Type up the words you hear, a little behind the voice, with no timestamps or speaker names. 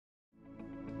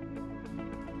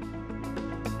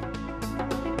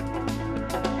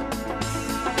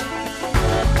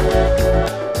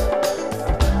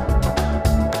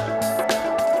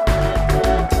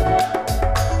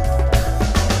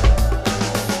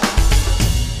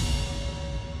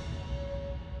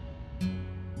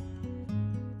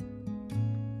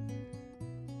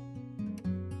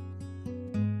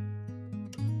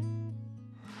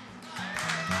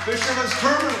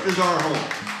our home.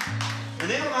 And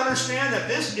they don't understand that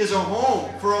this is a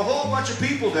home for a whole bunch of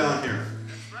people down here.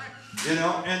 You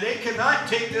know, and they cannot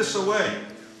take this away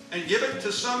and give it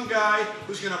to some guy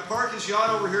who's going to park his yacht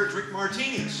over here and drink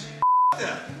martinis.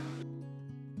 That.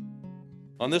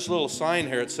 On this little sign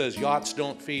here, it says, yachts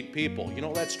don't feed people. You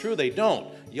know, that's true, they don't.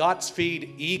 Yachts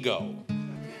feed ego.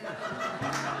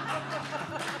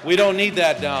 We don't need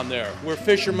that down there. We're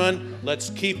fishermen, let's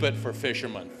keep it for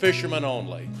fishermen. Fishermen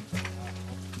only.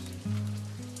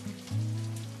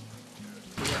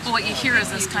 Well, what you hear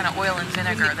is this kind of oil and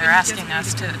vinegar. They're asking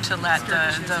us to let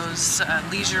those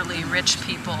leisurely rich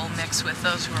people mix with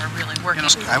those who are really working.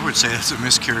 I would say that's a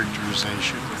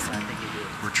mischaracterization.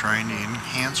 We're trying to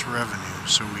enhance revenue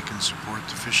so we can support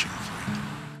the fishing fleet.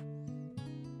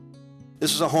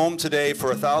 This is a home today for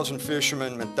 1,000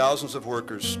 fishermen and thousands of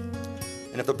workers.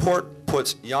 And if the port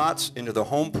puts yachts into the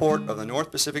home port of the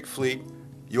North Pacific Fleet,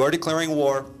 you are declaring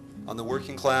war on the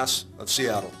working class of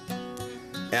Seattle.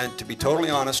 And to be totally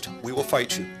honest, we will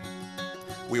fight you.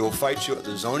 We will fight you at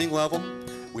the zoning level,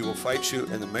 we will fight you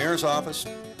in the mayor's office,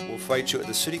 we'll fight you at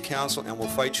the city council, and we'll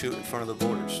fight you in front of the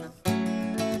voters.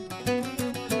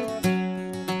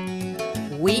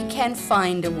 We can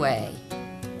find a way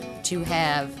to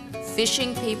have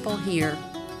fishing people here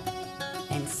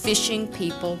and fishing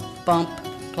people bump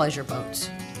pleasure boats.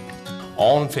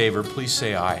 All in favor, please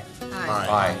say aye.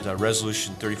 Aye. Aye.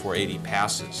 Resolution 3480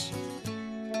 passes.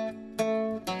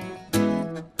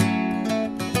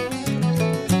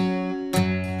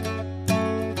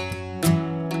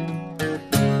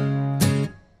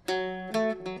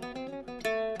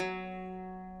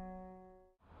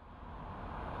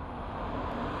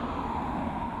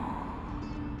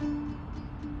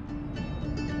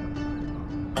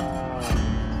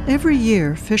 Every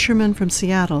year, fishermen from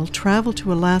Seattle travel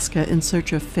to Alaska in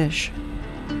search of fish.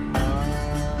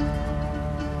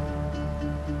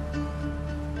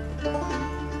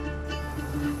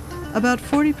 About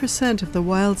 40% of the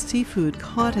wild seafood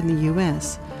caught in the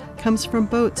U.S. comes from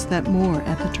boats that moor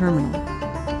at the terminal.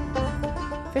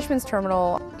 Fisherman's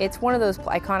Terminal, it's one of those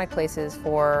iconic places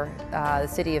for the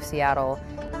city of Seattle.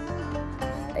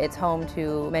 It's home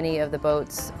to many of the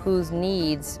boats whose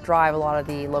needs drive a lot of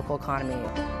the local economy.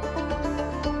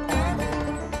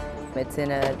 It's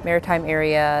in a maritime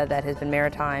area that has been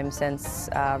maritime since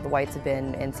the whites have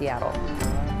been in Seattle.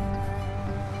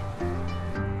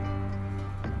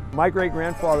 My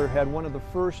great-grandfather had one of the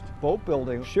first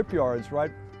boat-building shipyards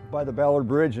right by the Bullert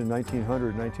Bridge in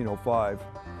 1900, 1905.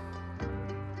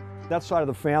 That side of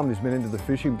the family's been into the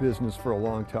fishing business for a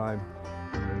long time.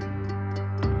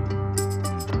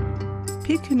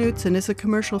 Pete Knutson is a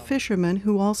commercial fisherman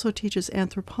who also teaches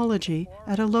anthropology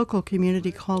at a local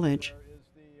community college.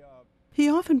 He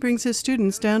often brings his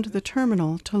students down to the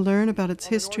terminal to learn about its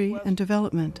history and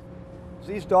development.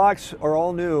 These docks are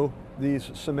all new,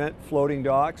 these cement floating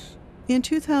docks. In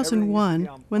 2001,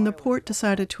 when the port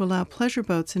decided to allow pleasure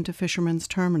boats into Fisherman's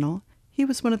Terminal, he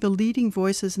was one of the leading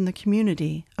voices in the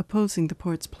community opposing the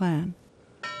port's plan.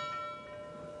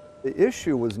 The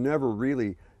issue was never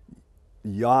really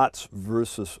yachts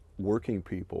versus working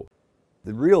people.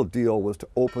 The real deal was to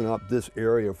open up this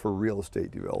area for real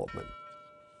estate development.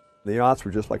 The yachts were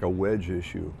just like a wedge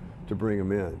issue to bring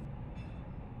them in.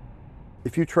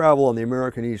 If you travel on the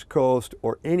American East Coast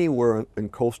or anywhere in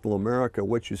coastal America,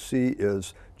 what you see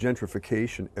is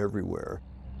gentrification everywhere.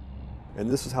 And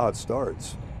this is how it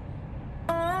starts.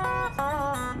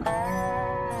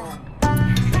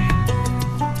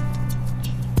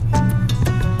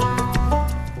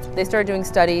 They started doing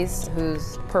studies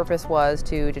whose purpose was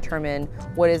to determine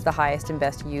what is the highest and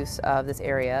best use of this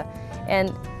area.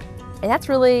 And that's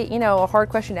really, you know, a hard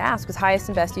question to ask, because highest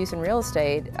and best use in real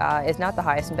estate is not the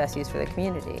highest and best use for the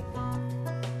community.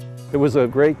 It was a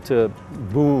great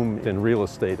boom in real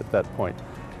estate at that point.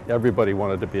 Everybody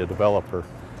wanted to be a developer,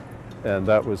 and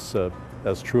that was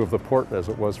as true of the port as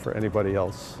it was for anybody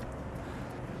else.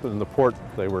 In the port,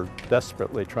 they were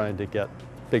desperately trying to get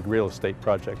big real estate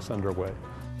projects underway.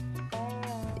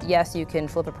 Yes, you can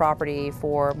flip a property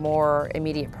for more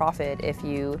immediate profit if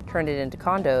you turn it into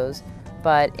condos,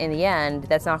 but in the end,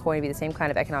 that's not going to be the same kind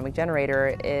of economic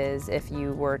generator as if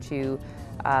you were to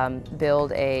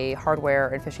build a hardware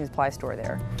and fishing supply store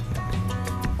there.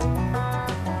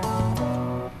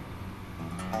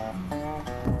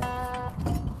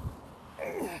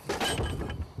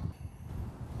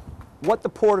 What the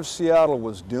Port of Seattle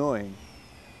was doing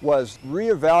was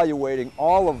reevaluating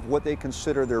all of what they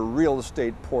consider their real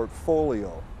estate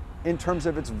portfolio in terms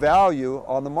of its value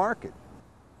on the market.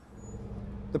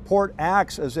 The port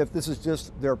acts as if this is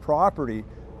just their property.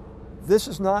 This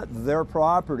is not their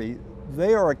property.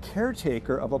 They are a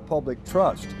caretaker of a public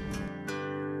trust.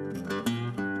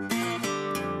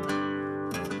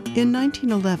 In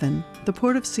 1911, the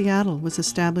Port of Seattle was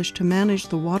established to manage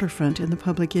the waterfront in the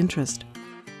public interest.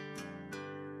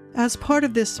 As part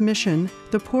of this mission,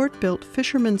 the port built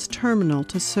Fisherman's Terminal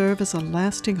to serve as a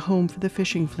lasting home for the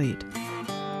fishing fleet.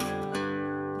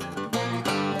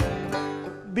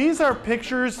 These are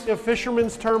pictures of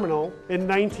Fisherman's Terminal in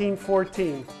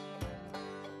 1914.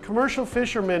 Commercial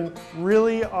fishermen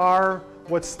really are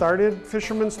what started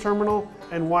Fisherman's Terminal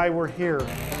and why we're here.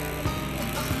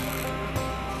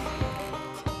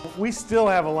 We still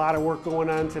have a lot of work going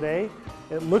on today.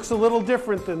 It looks a little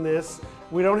different than this.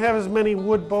 We don't have as many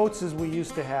wood boats as we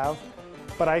used to have,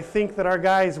 but I think that our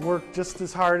guys work just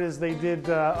as hard as they did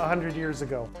 100 years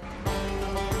ago.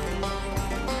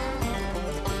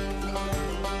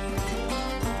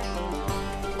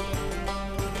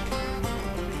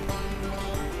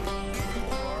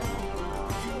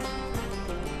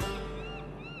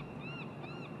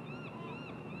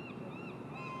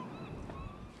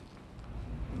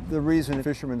 The reason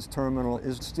Fisherman's Terminal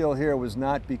is still here was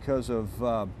not because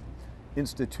of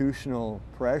institutional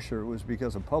pressure, it was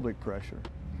because of public pressure.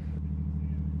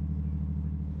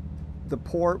 The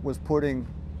port was putting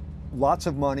lots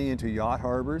of money into yacht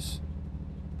harbors.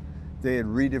 They had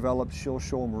redeveloped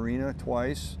Shilshoe Marina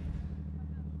twice.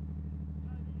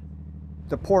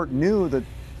 The port knew that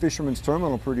Fisherman's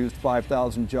Terminal produced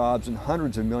 5,000 jobs and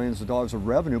hundreds of millions of dollars of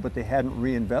revenue, but they hadn't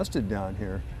reinvested down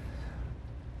here.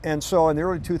 And so in the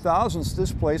early 2000s,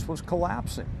 this place was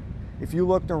collapsing. If you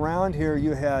looked around here,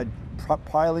 you had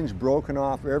pilings broken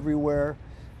off everywhere.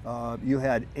 You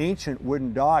had ancient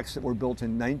wooden docks that were built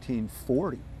in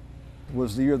 1940. It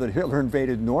was the year that Hitler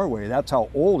invaded Norway. That's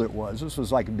how old it was. This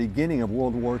was like the beginning of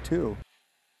World War II.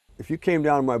 If you came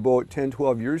down on my boat 10,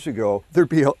 12 years ago, there'd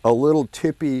be a little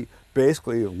tippy,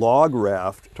 basically log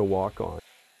raft to walk on.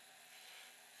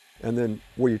 And then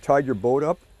where you tied your boat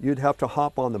up, you'd have to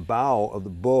hop on the bow of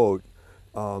the boat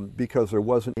because there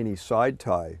wasn't any side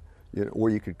tie,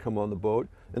 where you could come on the boat.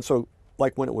 And so,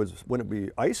 like when it'd be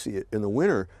icy in the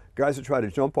winter, guys would try to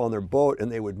jump on their boat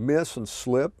and they would miss and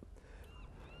slip.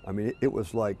 I mean, it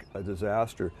was like a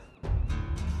disaster.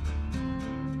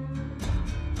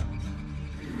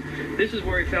 This is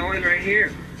where he fell in right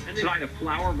here. Tonight, a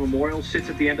flower memorial sits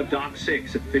at the end of Dock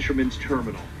 6 at Fisherman's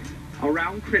Terminal.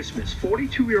 Around Christmas,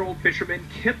 42-year-old fisherman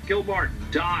Kip Gilmartin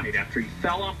died after he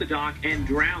fell off the dock and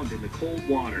drowned in the cold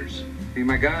waters. I mean,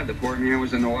 my God, the poor man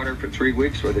was in the water for 3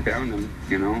 weeks where they found him,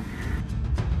 you know.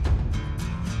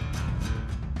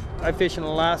 I fish in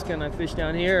Alaska and I fish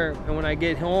down here, and when I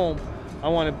get home, I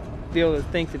want to be able to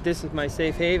think that this is my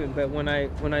safe haven. But when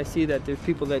I see that there's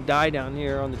people that die down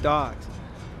here on the docks,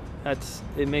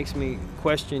 it makes me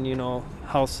question,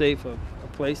 how safe a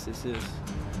place this is.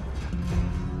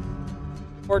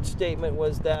 Port statement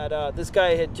was that this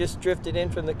guy had just drifted in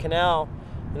from the canal,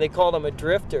 and they called him a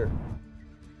drifter.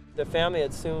 The family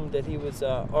had assumed that he was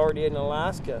already in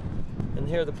Alaska, and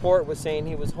here the port was saying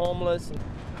he was homeless and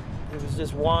he was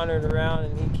just wandering around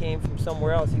and he came from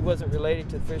somewhere else. He wasn't related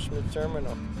to the Fisherman's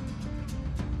Terminal.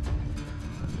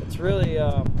 It's really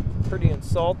pretty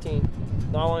insulting,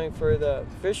 not only for the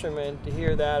fishermen to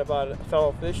hear that about a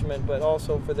fellow fisherman, but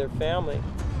also for their family.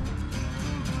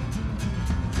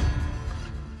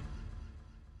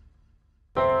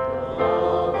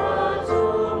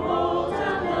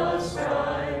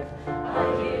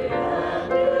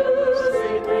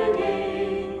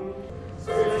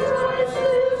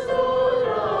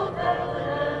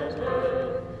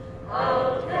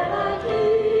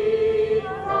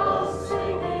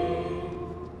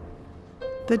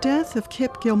 The death of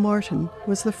Kip Gilmartin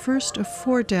was the first of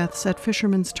 4 deaths at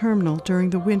Fisherman's Terminal during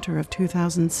the winter of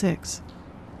 2006.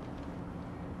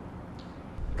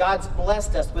 God's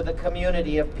blessed us with a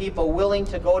community of people willing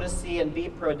to go to sea and be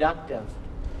productive.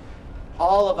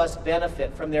 All of us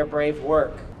benefit from their brave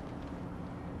work.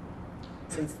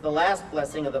 Since the last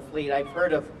blessing of the fleet, I've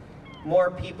heard of more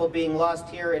people being lost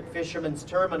here at Fisherman's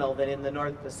Terminal than in the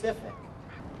North Pacific.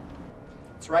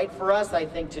 It's right for us, I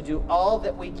think, to do all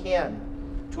that we can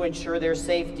to ensure their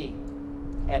safety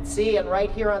at sea and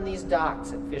right here on these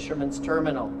docks at Fisherman's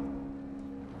Terminal.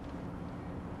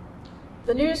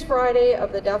 The news Friday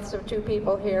of the deaths of 2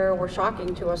 people here were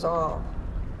shocking to us all.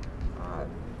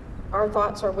 Our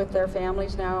thoughts are with their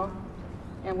families now,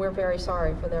 and we're very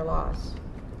sorry for their loss.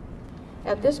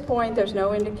 At this point, there's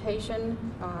no indication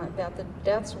that the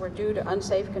deaths were due to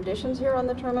unsafe conditions here on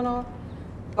the terminal,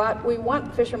 but we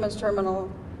want Fisherman's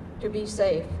Terminal to be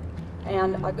safe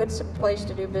and a good place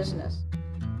to do business.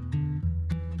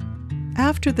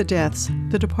 After the deaths,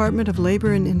 the Department of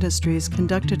Labor and Industries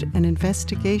conducted an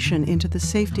investigation into the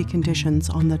safety conditions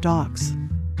on the docks.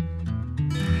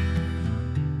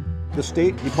 The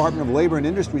State Department of Labor and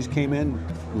Industries came in,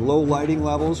 low lighting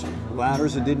levels,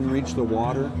 ladders that didn't reach the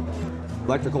water,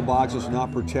 electrical boxes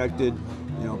not protected,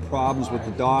 problems with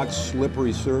the docks,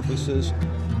 slippery surfaces.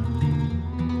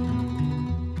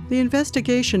 The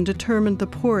investigation determined the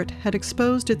port had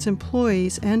exposed its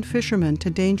employees and fishermen to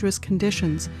dangerous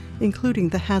conditions, including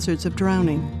the hazards of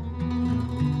drowning.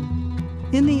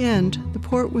 In the end, the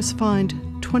port was fined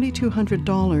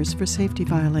 $2,200 for safety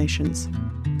violations.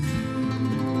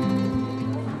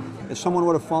 If someone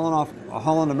would have fallen off a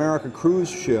Holland America cruise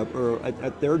ship or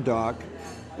at their dock,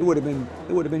 it would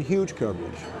have been huge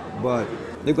coverage. But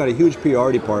they've got a huge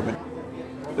PR department.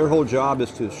 Their whole job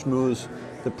is to schmooze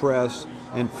the press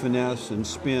and finesse and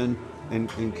spin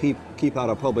and keep out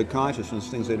of public consciousness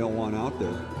things they don't want out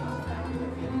there.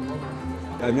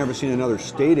 I've never seen another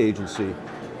state agency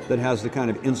that has the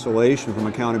kind of insulation from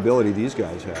accountability these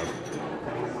guys have.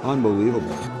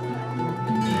 Unbelievable.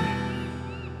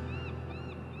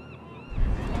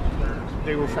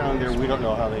 They were found there. We don't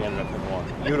know how they ended up in the water.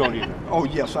 You don't either. Oh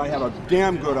yes, I have a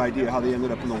damn good idea how they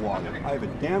ended up in the water. I have a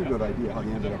damn good idea how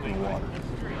they ended up in the water.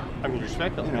 I mean, you're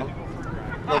speculating.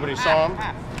 Nobody saw them?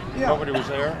 Yeah. Nobody was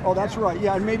there? Oh, that's right.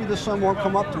 Yeah, and maybe the sun won't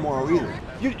come up tomorrow either.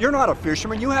 You're not a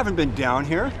fisherman. You haven't been down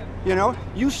here.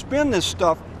 You spin this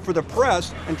stuff for the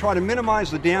press and try to minimize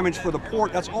the damage for the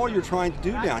port. That's all you're trying to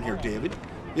do down here, David.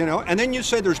 And then you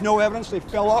say there's no evidence they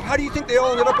fell off. How do you think they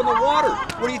all ended up in the water?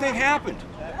 What do you think happened?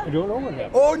 I don't know what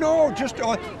happened. Oh, no,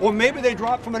 well, maybe they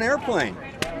dropped from an airplane.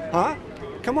 Huh?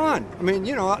 Come on. I mean,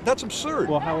 that's absurd.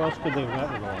 Well, how else could they have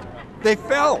gotten in the water? They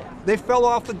fell. They fell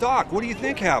off the dock. What do you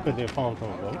think happened? Could they have fallen from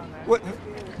a boat? What?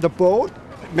 The boat?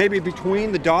 Maybe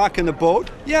between the dock and the boat?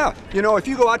 Yeah. If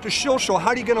you go out to Shilshole,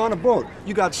 how do you get on a boat?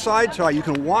 You got side tie. You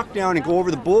can walk down and go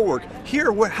over the bulwark.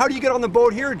 Here, how do you get on the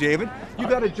boat here, David? You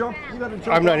got to jump.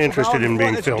 I'm not interested in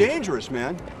being filmed. It's dangerous,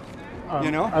 man. I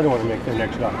don't want to make the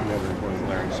next documentary for you,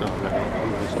 Larry, so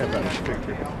I'm going to step out of the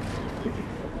picture.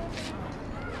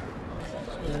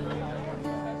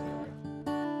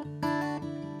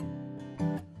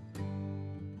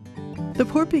 The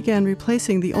port began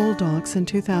replacing the old docks in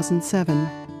 2007.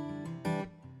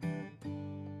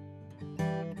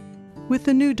 With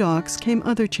the new docks came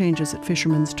other changes at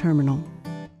Fisherman's Terminal.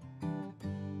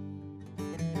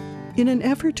 In an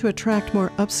effort to attract more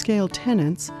upscale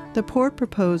tenants, the port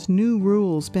proposed new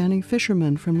rules banning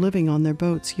fishermen from living on their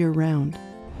boats year-round.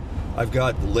 I've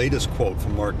got the latest quote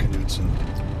from Mark Knutson.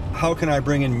 How can I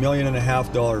bring in $1.5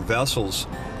 million vessels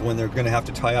when they're going to have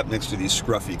to tie up next to these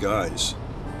scruffy guys?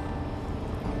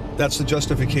 That's the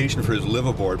justification for his live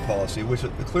aboard policy, which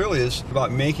clearly is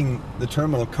about making the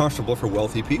terminal comfortable for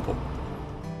wealthy people.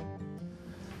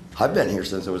 I've been here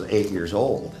since I was 8 years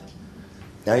old.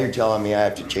 Now you're telling me I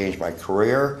have to change my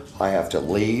career, I have to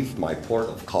leave my port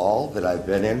of call that I've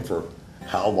been in for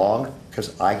how long?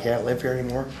 Because I can't live here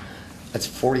anymore? That's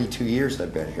 42 years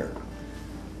I've been here.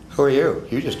 Who are you?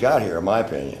 You just got here, in my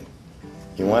opinion.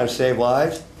 You want to save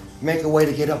lives? Make a way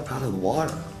to get up out of the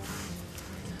water.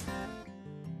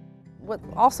 What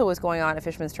also was going on at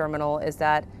Fisherman's Terminal is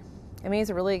that, it's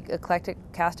a really eclectic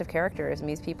cast of characters.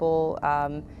 These people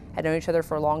had known each other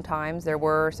for long times. There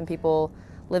were some people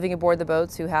living aboard the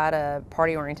boats who had a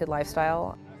party-oriented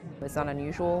lifestyle. It's not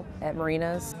unusual at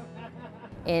marinas.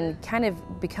 And kind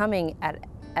of becoming at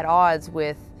odds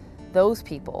with those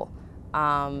people,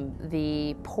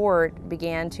 the port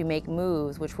began to make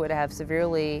moves which would have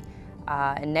severely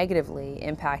and negatively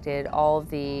impacted all of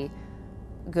the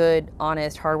good,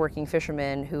 honest, hardworking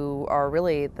fishermen who are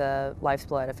really the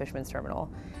lifeblood of Fisherman's Terminal.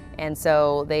 And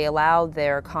so they allowed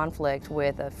their conflict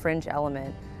with a fringe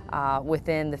element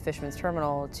within the Fisherman's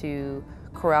Terminal to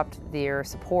corrupt their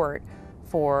support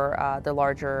for the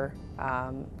larger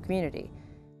community.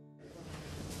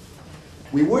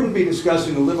 We wouldn't be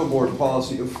discussing the live aboard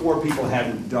policy if 4 people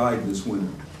hadn't died this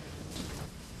winter.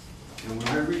 And when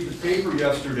I read the paper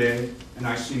yesterday and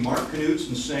I see Mark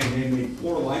Knutson saying they made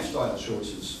poor lifestyle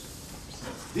choices,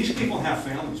 these people have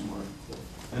families, Mark,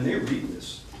 and they read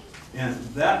this. And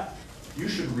that, you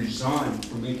should resign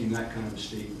for making that kind of a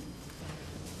statement.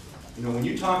 When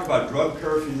you talk about drug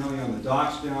paraphernalia on the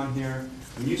docks down here,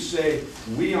 when you say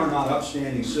we are not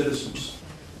upstanding citizens,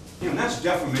 that's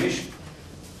defamation.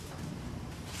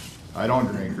 I don't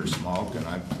drink or smoke, and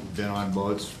I've been on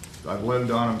boats. I've lived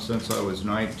on them since I was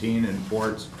 19 in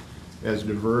ports as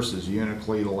diverse as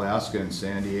Unalakleet, Alaska, and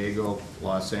San Diego,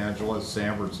 Los Angeles,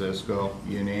 San Francisco,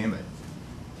 you name it.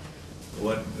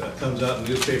 What comes out in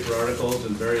newspaper articles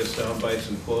and various sound bites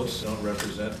and quotes don't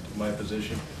represent my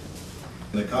position.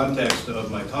 The context of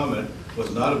my comment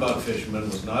was not about fishermen,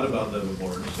 was not about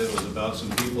liveaboarders. It was about some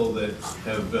people that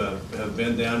have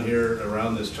been down here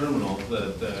around this terminal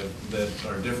that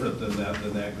are different than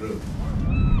that group.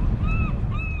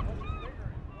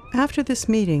 After this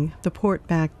meeting, the port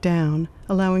backed down,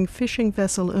 allowing fishing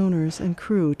vessel owners and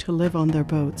crew to live on their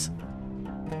boats.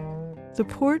 The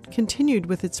port continued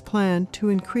with its plan to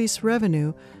increase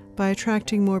revenue by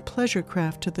attracting more pleasure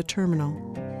craft to the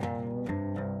terminal.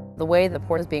 The way the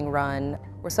port is being run,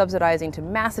 we're subsidizing to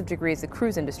massive degrees the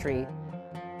cruise industry.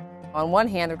 On one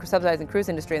hand, they're subsidizing the cruise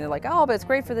industry and they're like, oh, but it's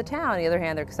great for the town. On the other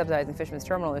hand, they're subsidizing Fisherman's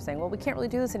Terminal. They're saying, well, we can't really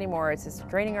do this anymore. It's just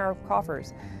draining our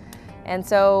coffers. And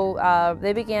so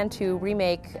they began to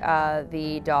remake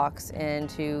the docks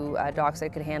into docks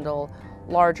that could handle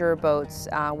larger boats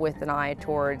with an eye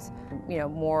towards,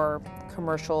 more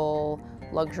commercial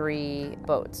luxury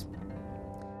boats.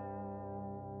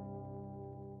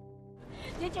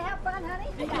 Did you have fun, honey?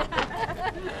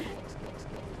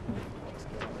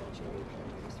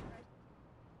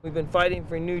 We've been fighting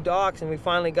for new docks, and we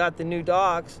finally got the new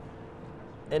docks,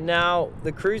 and now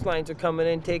the cruise lines are coming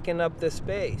in, taking up the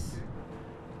space.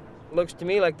 It looks to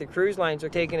me like the cruise lines are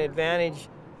taking advantage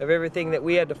of everything that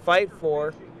we had to fight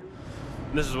for.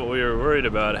 This is what we were worried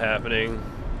about happening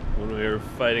when we were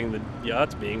fighting the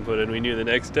yachts being put in. We knew the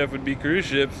next step would be cruise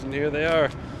ships, and here they are.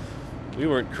 We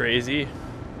weren't crazy.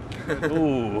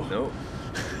 Ooh. Nope.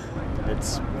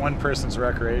 It's one person's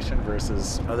recreation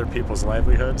versus other people's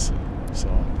livelihoods. So,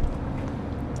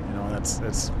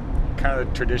 that's kind of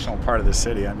the traditional part of the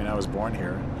city. I mean, I was born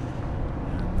here,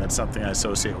 and that's something I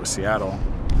associate with Seattle.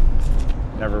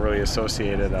 Never really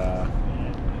associated,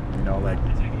 like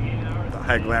the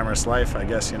high glamorous life, I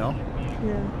guess, Yeah.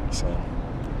 So,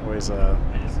 always,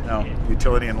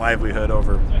 utility and livelihood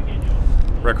over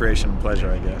recreation and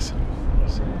pleasure, I guess.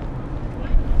 So.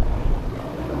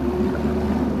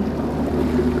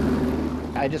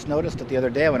 I just noticed it the other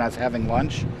day when I was having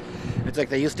lunch. It's like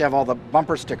they used to have all the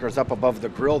bumper stickers up above the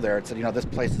grill there. It said, this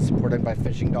place is supported by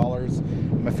fishing dollars.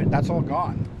 That's all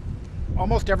gone.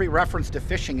 Almost every reference to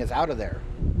fishing is out of there.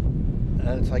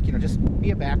 It's like, just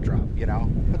be a backdrop,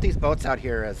 Put these boats out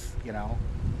here as,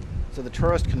 so the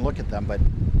tourist can look at them, but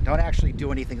don't actually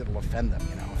do anything that will offend them,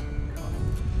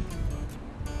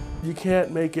 You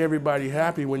can't make everybody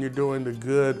happy when you're doing the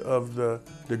good of the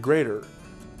greater.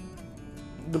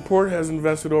 The port has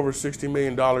invested over $60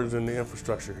 million in the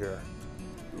infrastructure here.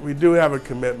 We do have a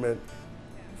commitment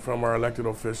from our elected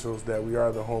officials that we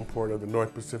are the home port of the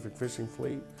North Pacific fishing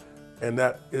fleet, and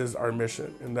that is our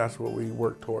mission, and that's what we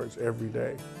work towards every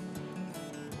day.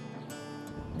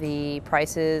 The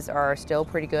prices are still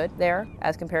pretty good there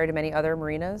as compared to many other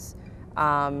marinas.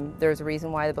 There's a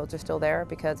reason why the boats are still there,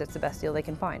 because it's the best deal they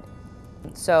can find.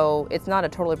 So it's not a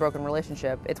totally broken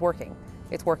relationship. It's working.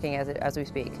 It's working as we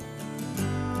speak.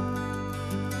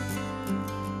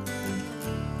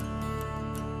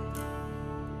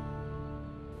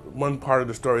 One part of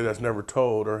the story that's never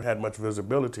told or had much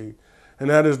visibility, and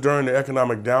that is during the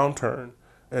economic downturn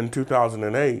in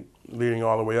 2008, leading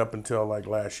all the way up until like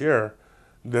last year,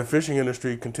 the fishing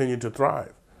industry continued to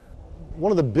thrive.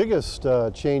 One of the biggest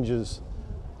changes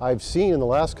I've seen in the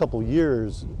last couple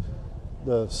years,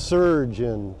 the surge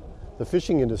in the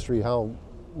fishing industry, how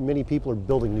many people are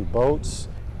building new boats,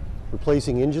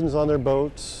 replacing engines on their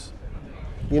boats.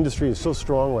 The industry is so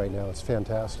strong right now, it's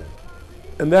fantastic.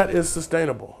 And that is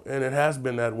sustainable, and it has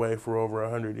been that way for over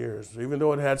 100 years. Even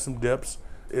though it had some dips,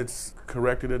 it's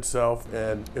corrected itself,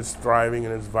 and it's thriving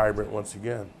and it's vibrant once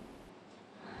again.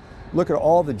 Look at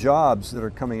all the jobs that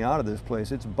are coming out of this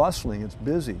place. It's bustling, it's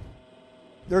busy.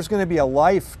 There's going to be a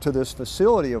life to this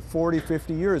facility of 40,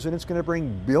 50 years, and it's going to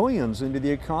bring billions into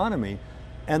the economy.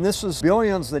 And this is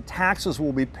billions that taxes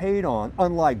will be paid on,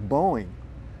 unlike Boeing.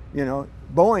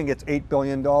 Boeing gets $8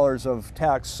 billion of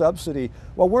tax subsidy.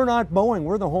 Well, we're not Boeing,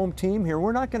 we're the home team here.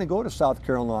 We're not going to go to South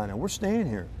Carolina, we're staying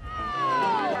here.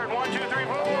 1, 2, 3, 4.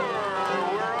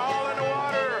 We're all in the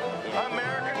water.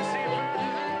 American seafood.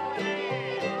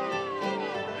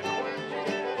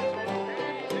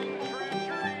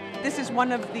 This is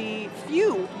one of the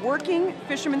few working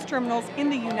fishermen's terminals in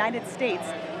the United States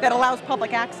that allows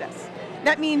public access.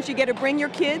 That means you get to bring your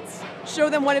kids, show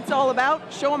them what it's all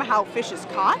about, show them how fish is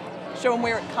caught, show them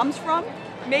where it comes from,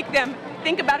 make them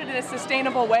think about it in a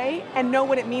sustainable way, and know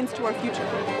what it means to our future.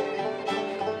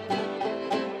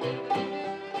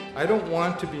 I don't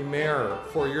want to be mayor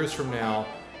 4 years from now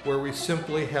where we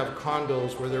simply have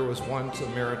condos where there was once a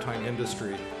maritime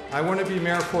industry. I want to be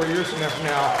mayor 4 years from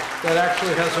now that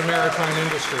actually has a maritime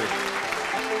industry.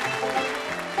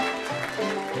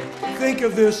 Think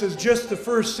of this as just the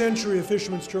first century of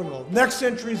Fisherman's Terminal. Next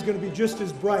century is going to be just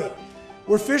as bright.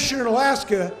 We're fishing in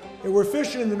Alaska and we're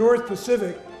fishing in the North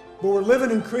Pacific, but we're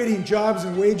living and creating jobs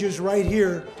and wages right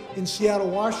here in Seattle,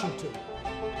 Washington.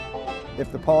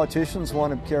 If the politicians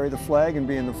want to carry the flag and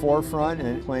be in the forefront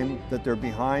and claim that they're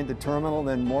behind the terminal,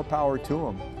 then more power to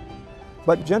them.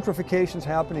 But gentrification's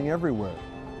happening everywhere.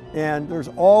 And there's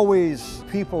always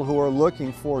people who are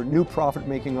looking for new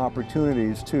profit-making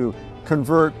opportunities to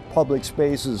convert public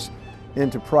spaces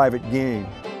into private gain.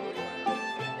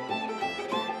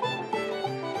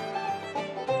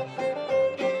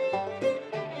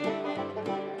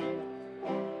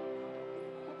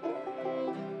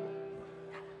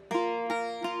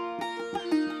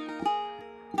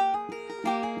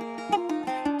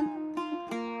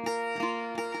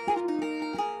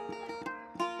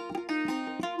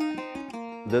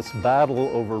 This battle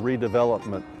over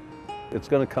redevelopment, it's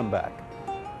going to come back.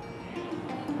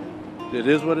 It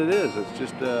is what it is. It's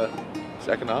just it's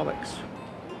economics.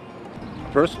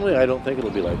 Personally, I don't think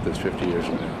it'll be like this 50 years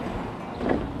from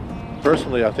now.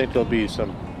 Personally, I think there'll be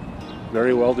some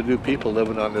very well-to-do people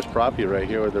living on this property right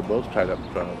here with their boats tied up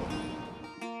in front of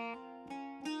them.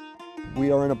 We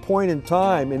are in a point in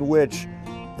time in which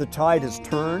the tide has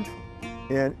turned,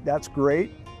 and that's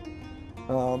great.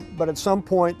 But at some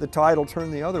point, the tide will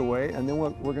turn the other way, and then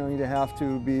we're going to have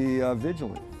to be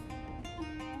vigilant.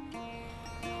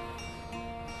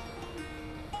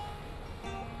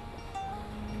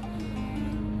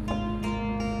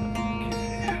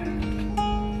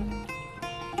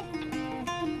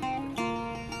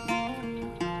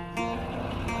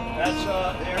 That's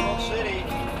the Emerald City,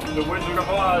 the Wizard of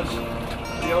Oz,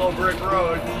 the Yellow Brick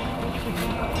Road,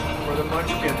 where the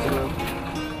Munchkins live.